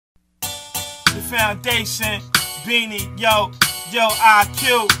foundation, beanie, yo,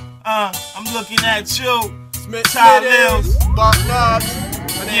 IQ, I'm looking at you, Tylilz, Buck-Nubs,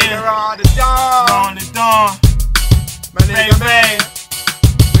 my nigga on the dawn, my nigga man,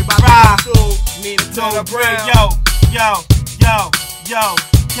 we about to do, need to turn a break, yo,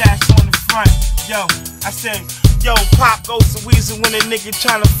 cash on the front, yo, I said, yo, pop goes to Weezer when a nigga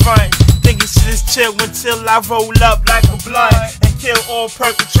tryna front. Thinking shit is chill until I roll up like a blunt and kill all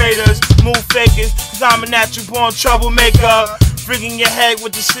perpetrators, move fakers, cause I'm a natural born troublemaker. Freaking your head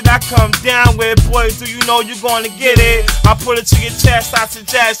with the shit I come down with. Boy, do you know you gonna get it? I put it to your chest, I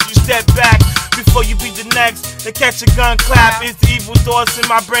suggest you step back before you be the next to catch a gun clap. It's the evil thoughts in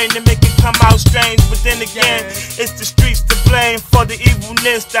my brain that make it come out strange. But then again, it's the streets to blame for the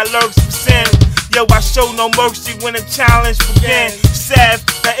evilness that lurks within. Yo, I show no mercy when a challenge begins. Sav,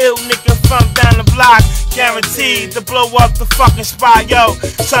 that ill nigga from down the block, guaranteed to blow up the fucking spot. Yo,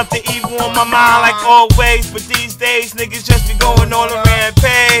 something evil on my mind like always, but these days niggas just be going on a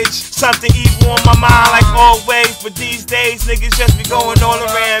rampage. Something evil on my mind like always, but these days niggas just be going on a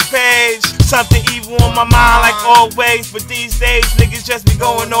rampage. Something evil on my mind like always, but these days niggas just be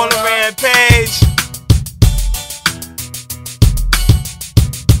going on a rampage.